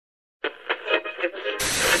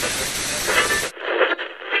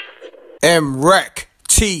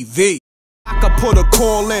MRecktv. I could put a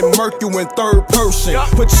call in, murk you in third person.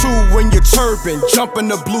 Put you in your turban, jump in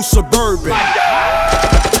the blue Suburban.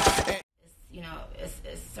 You know, it's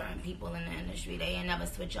certain people in the industry, they ain't never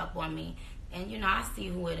switch up on me. And you know, I see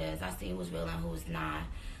who it is. I see who's real and who's not.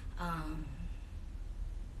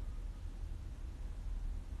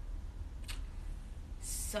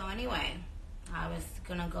 So anyway, I was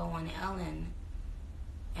gonna go on Ellen,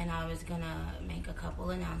 and I was gonna make a couple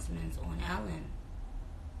announcements on Ellen.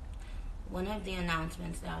 One of the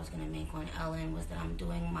announcements that I was gonna make on Ellen was that I'm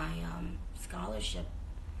doing my scholarship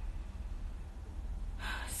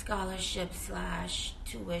slash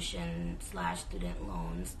tuition slash student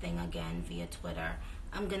loans thing again via Twitter.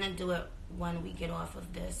 I'm gonna do it when we get off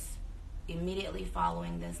of this. Immediately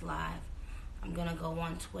following this live, I'm gonna go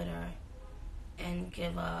on Twitter and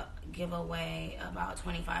give away about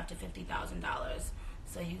 $25,000 to $50,000.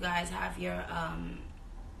 So you guys have your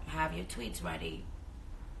tweets ready,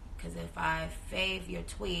 because if I fave your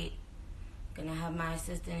tweet, I'm gonna have my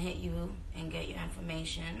assistant hit you and get your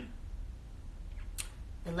information.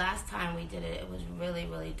 The last time we did it, it was really,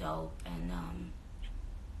 really dope, and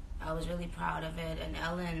I was really proud of it. And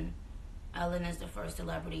Ellen is the first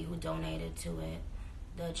celebrity who donated to it.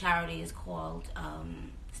 The charity is called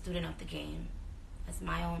Student of the Game. It's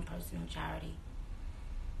my own personal charity.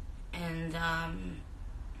 And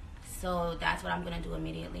so that's what I'm going to do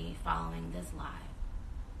immediately following this live.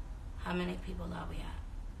 How many people are we at?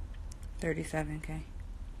 37K.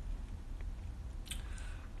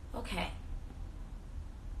 Okay.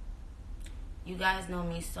 You guys know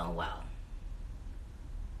me so well.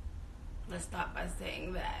 Let's start by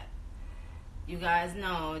saying that. You guys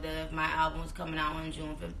know that if my album was coming out on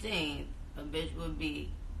June 15th, a bitch would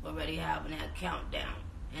be already having that countdown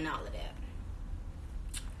and all of that.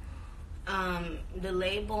 The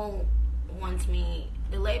label wanted me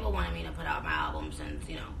to put out my album since,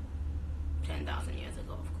 10,000 years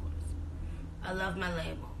ago, of course. I love my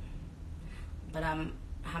label, but I'm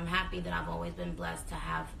happy that I've always been blessed to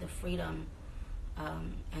have the freedom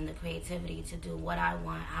and the creativity to do what I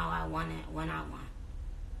want, how I want it, when I want.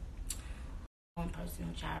 My own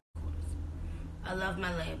personal charity, of course. I love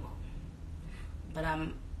my label, but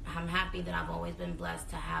I'm happy that I've always been blessed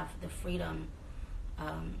to have the freedom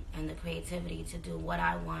and the creativity to do what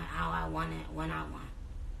I want, how I want it, when I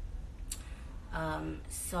want.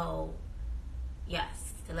 So,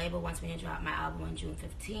 yes, the label wants me to drop my album on June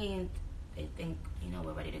 15th. They think,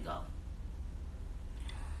 we're ready to go.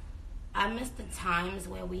 I miss the times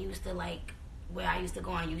where we used to where I used to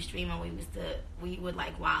go on Ustream and we would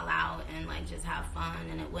wild out and just have fun,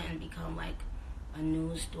 and it wouldn't become a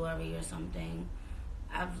news story or something.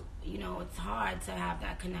 It's hard to have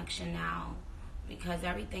that connection now because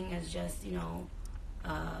everything is just,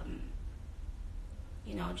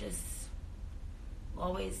 just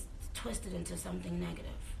always twisted into something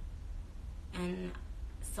negative. And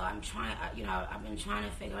so I've been trying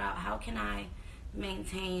to figure out how can I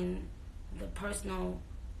maintain the personal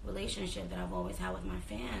relationship that I've always had with my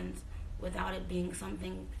fans without it being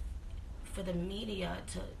something for the media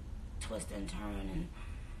to twist and turn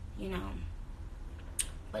and,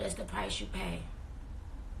 but it's the price you pay.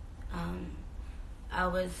 I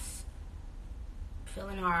was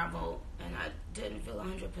feeling horrible and I didn't feel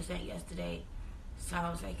 100% yesterday, so I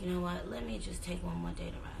was like, you know what, let me just take one more day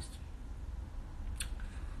to rest.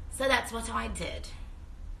 So that's what I did.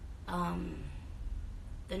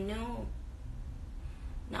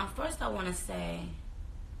 Now first I want to say,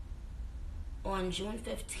 on June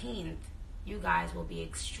 15th, you guys will be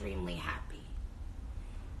extremely happy.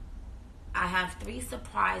 I have 3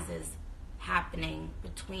 surprises happening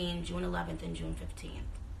between June 11th and June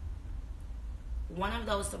 15th. One of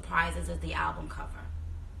those surprises is the album cover.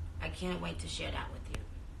 I can't wait to share that with you.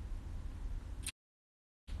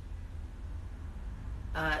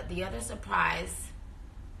 The other surprise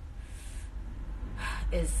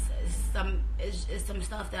is some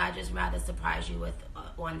stuff that I just rather surprise you with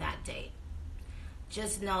on that date.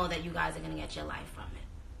 Just know that you guys are going to get your life from it.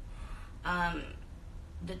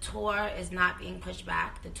 The tour is not being pushed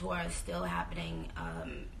back. The tour is still happening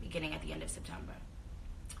beginning at the end of September.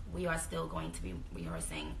 We are still going to be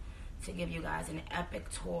rehearsing to give you guys an epic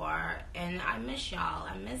tour, and I miss y'all.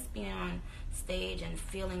 I miss being on stage and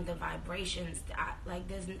feeling the vibrations.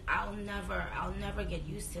 I'll never get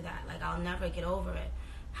used to that. I'll never get over it.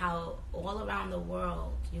 How all around the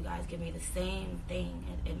world you guys give me the same thing.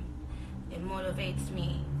 It motivates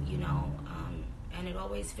me, and it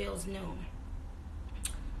always feels new.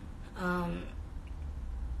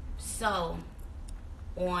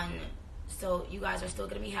 So you guys are still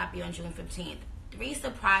gonna be happy on June 15th. 3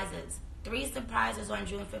 surprises 3 surprises on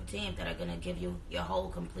June 15th that are going to give you your whole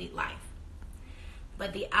complete life.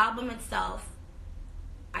 But the album itself,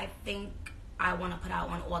 I think I want to put out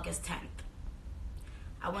on August 10th.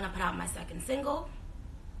 I want to put out my second single,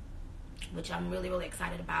 which I'm really, really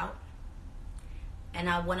excited about. And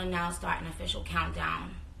I want to now start an official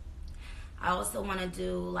countdown. I also want to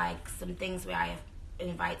do like some things where I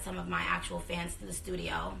invite some of my actual fans to the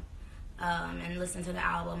studio and listen to the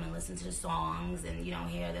album and listen to the songs and, you know,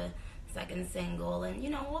 hear the second single and, you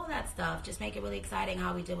know, all that stuff. Just make it really exciting,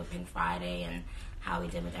 how we did with Pink Friday and how we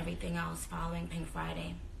did with everything else following Pink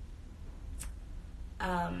Friday.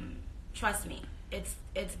 Trust me, it's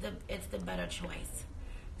the better choice.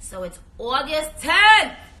 So it's August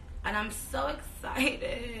 10th, and I'm so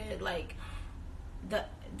excited. Like,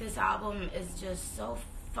 this album is just so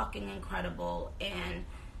fucking incredible, and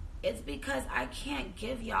it's because I can't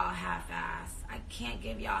give y'all half-ass. I can't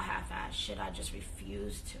give y'all half-ass shit. I just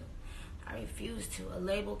refuse to. I refuse to. A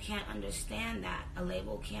label can't understand that. A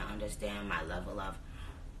label can't understand my level of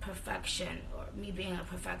perfection or me being a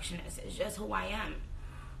perfectionist. It's just who I am.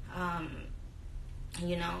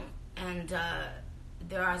 You know, and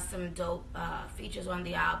there are some dope features on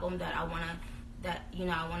the album that I want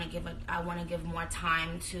to give more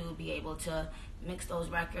time to be able to mix those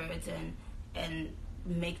records and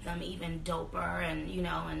make them even doper, and, you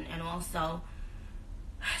know, and also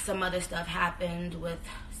some other stuff happened with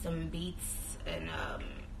some beats, and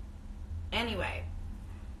anyway,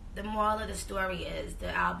 the moral of the story is the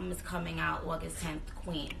album is coming out August 10th,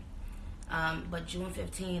 Queen. But June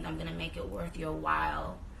 15th, I'm gonna make it worth your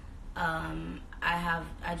while.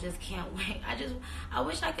 I just can't wait. I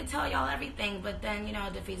wish I could tell y'all everything, but then, you know,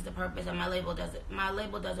 it defeats the purpose, and my label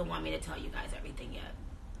doesn't want me to tell you guys everything yet.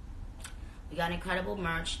 We got incredible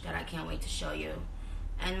merch that I can't wait to show you,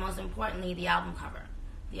 and most importantly, the album cover.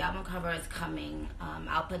 The album cover is coming.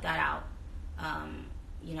 I'll put that out,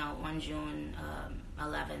 you know, on June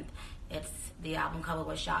 11th. The album cover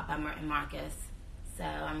was shot by Mert and Marcus, so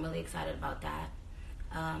I'm really excited about that.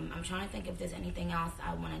 I'm trying to think if there's anything else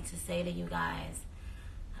I wanted to say to you guys,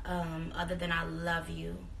 other than I love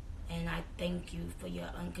you, and I thank you for your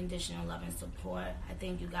unconditional love and support. I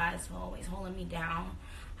thank you guys for always holding me down.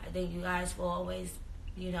 I thank you guys for always,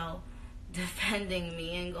 you know, defending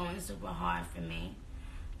me and going super hard for me.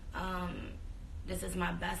 This is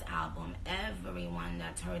my best album. Everyone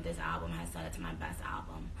that's heard this album has said it's my best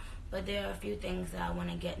album. But there are a few things that I want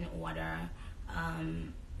to get in order.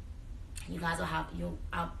 You guys will have,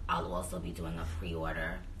 I'll also be doing a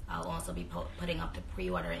pre-order. I'll also be putting up the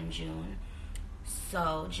pre-order in June.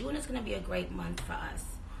 So June is going to be a great month for us.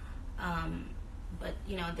 But,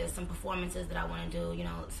 you know, there's some performances that I want to do, you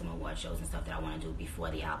know, some award shows and stuff that I want to do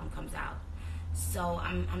before the album comes out. So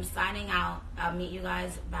I'm signing out. I'll meet you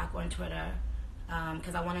guys back on Twitter,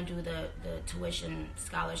 because I want to do the tuition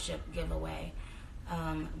scholarship giveaway.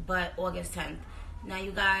 But August 10th. Now,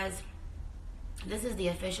 you guys, this is the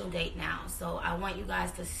official date now. So I want you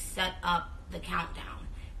guys to set up the countdown.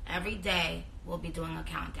 Every day we'll be doing a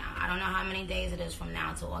countdown. I don't know how many days it is from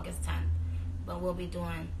now to August 10th, but we'll be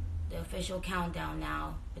doing the official countdown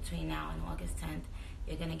now, between now and August 10th.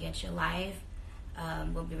 You're going to get your life.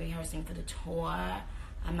 We'll be rehearsing for the tour.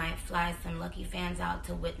 I might fly some lucky fans out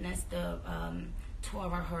to witness the tour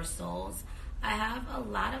rehearsals. I have a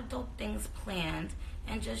lot of dope things planned,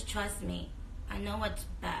 and just trust me, I know what's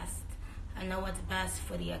best. I know what's best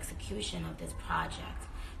for the execution of this project.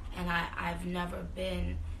 And I've never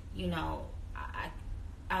been, you know,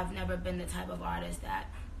 I've never been the type of artist that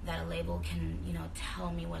a label can, you know,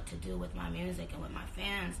 tell me what to do with my music and with my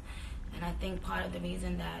fans. And I think part of the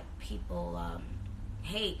reason that people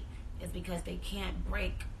hate is because they can't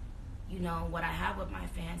break, you know, what I have with my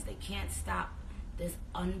fans. They can't stop this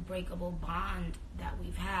unbreakable bond that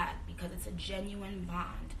we've had, because it's a genuine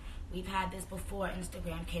bond. We've had this before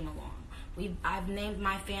Instagram came along. I've named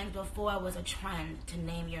my fans before it was a trend to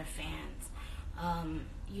name your fans.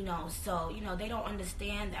 You know, so, you know, they don't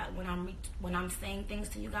understand that when I'm saying things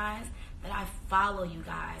to you guys, that I follow you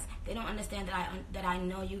guys. They don't understand that I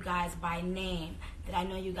know you guys by name, that I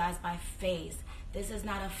know you guys by face. This is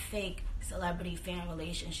not a fake celebrity fan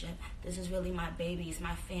relationship. This is really my babies,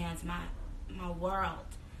 my fans, my world.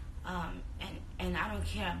 And I don't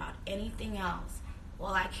care about anything else.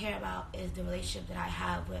 All I care about is the relationship that I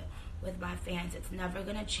have with my fans. It's never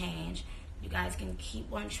gonna change. You guys can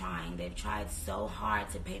keep on trying. They've tried so hard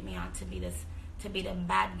to paint me out to be the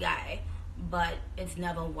bad guy, but it's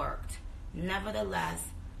never worked. Nevertheless,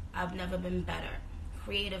 I've never been better.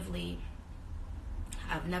 Creatively,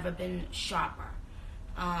 I've never been sharper.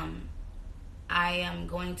 I am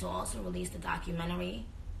going to also release the documentary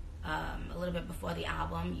a little bit before the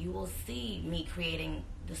album, you will see me creating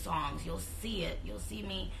the songs. You'll see it. You'll see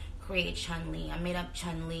me create Chun-Li. I made up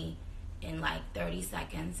Chun-Li in like 30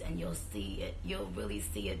 seconds, and you'll see it. You'll really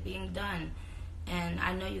see it being done. And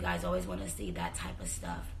I know you guys always want to see that type of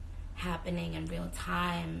stuff happening in real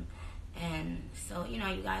time. And so, you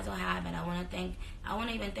know, you guys will have it. I want to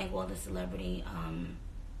even thank all the celebrities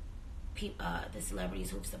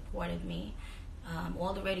who've supported me.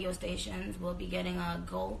 All the radio stations will be getting a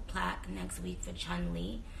gold plaque next week for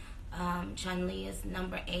Chun-Li. Chun-Li is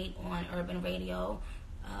number 8 on urban radio,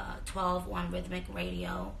 12 on rhythmic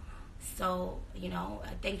radio. So, you know,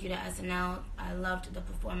 thank you to SNL. I loved the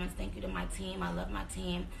performance. Thank you to my team. I love my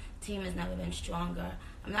team. Team has never been stronger.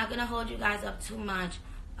 I'm not gonna hold you guys up too much,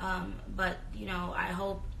 but you know, I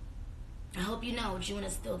hope you know June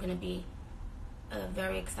is still gonna be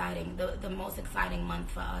very exciting, the most exciting month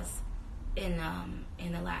for us in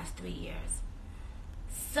the last 3 years.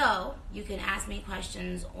 So you can ask me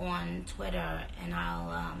questions on Twitter, and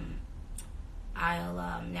I'll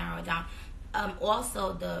narrow it down.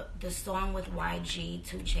 Also, the song with YG,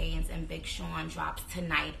 2 Chainz, and Big Sean drops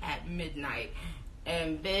tonight at midnight.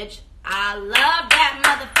 And bitch, I love that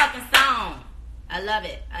motherfucking song. I love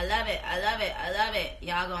it. I love it. I love it. I love it.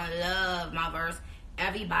 Y'all gonna love my verse.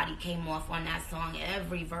 Everybody came off on that song.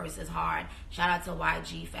 Every verse is hard. Shout out to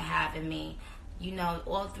YG for having me. You know,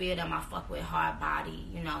 all 3 of them I fuck with hard body.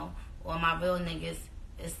 You know, all my real niggas,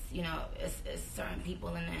 it's, you know, it's certain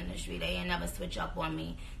people in the industry. They ain't never switch up on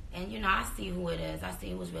me. And, you know, I see who it is. I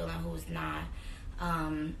see who's real and who's not.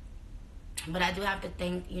 But I do have to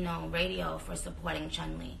thank, you know, radio for supporting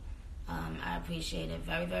Chun-Li. I appreciate it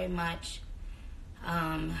very, very much.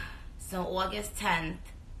 So August 10th,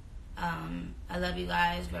 I love you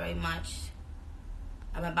guys very much.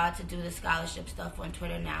 I'm about to do the scholarship stuff on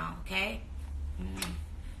Twitter now, okay?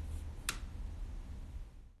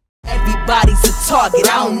 Everybody's a target,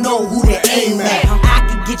 I don't know who to aim at. I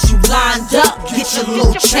can get you lined up, get your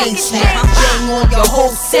little chain snap. Bang on your whole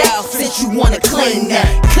self since you wanna claim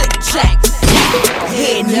that. Click clack,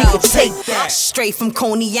 yeah, nigga, take that. Straight from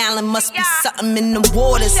Coney Island, must be something in the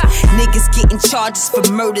waters. Niggas getting charges for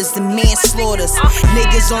murders and manslaughters.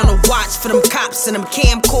 Niggas on the watch for them cops and them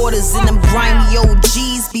camcorders. And them grimy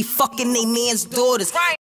OGs be fucking they man's daughters.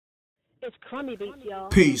 It's crummy beats, y'all.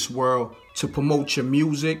 Peace, world. To promote your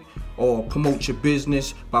music or promote your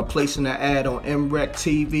business by placing an ad on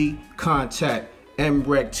MRecktv, contact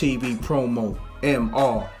MRecktVpromo,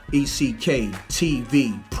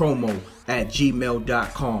 MRecktVpromo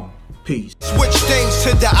 @gmail.com. Peace. Switch things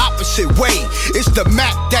to the opposite way. It's the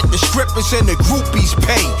Mac that the strippers and the groupies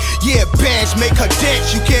pay. Yeah, bands make her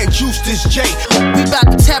dance, you can't juice this J. We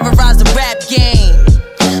bout to terrorize the rap game.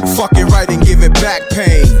 Fuck it right and give it back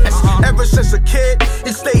pain. Ever since a kid,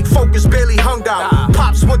 it stayed focused, barely hung out.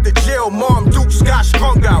 Pops went to jail, mom Dukes got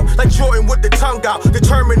strung out. Like Jordan with the tongue out,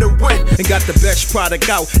 determined to win. And got the best product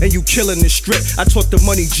out, and you killing the strip. I taught the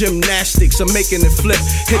money gymnastics, I'm making it flip.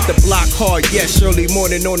 Hit the block hard, yes, early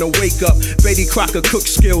morning on the wake up. Betty Crocker cook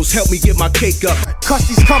skills, help me get my cake up.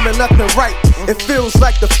 Custies coming left and right, it feels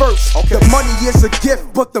like the first. The money is a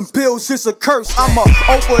gift, but them bills is a curse. I'm a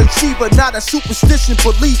overachiever, not a superstition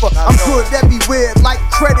believer. I'm good everywhere, like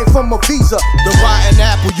credit from a visa. The rotten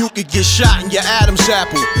apple, you could get shot in your Adam's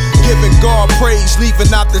apple. Giving God praise,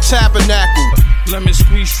 leaving out the tabernacle. Lemon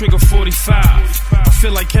squeeze, trigger 45. I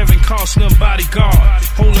feel like Kevin Costner, bodyguard.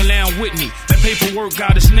 Holding down Whitney, that paperwork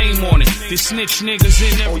got his name on it. They snitch niggas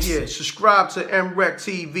in every... Oh yeah, subscribe to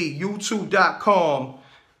MRecktv,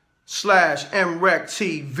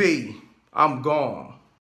 youtube.com/MRecktv. I'm gone.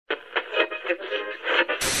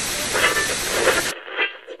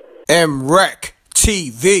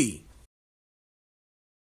 MRecktv.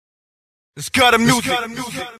 It's got a music.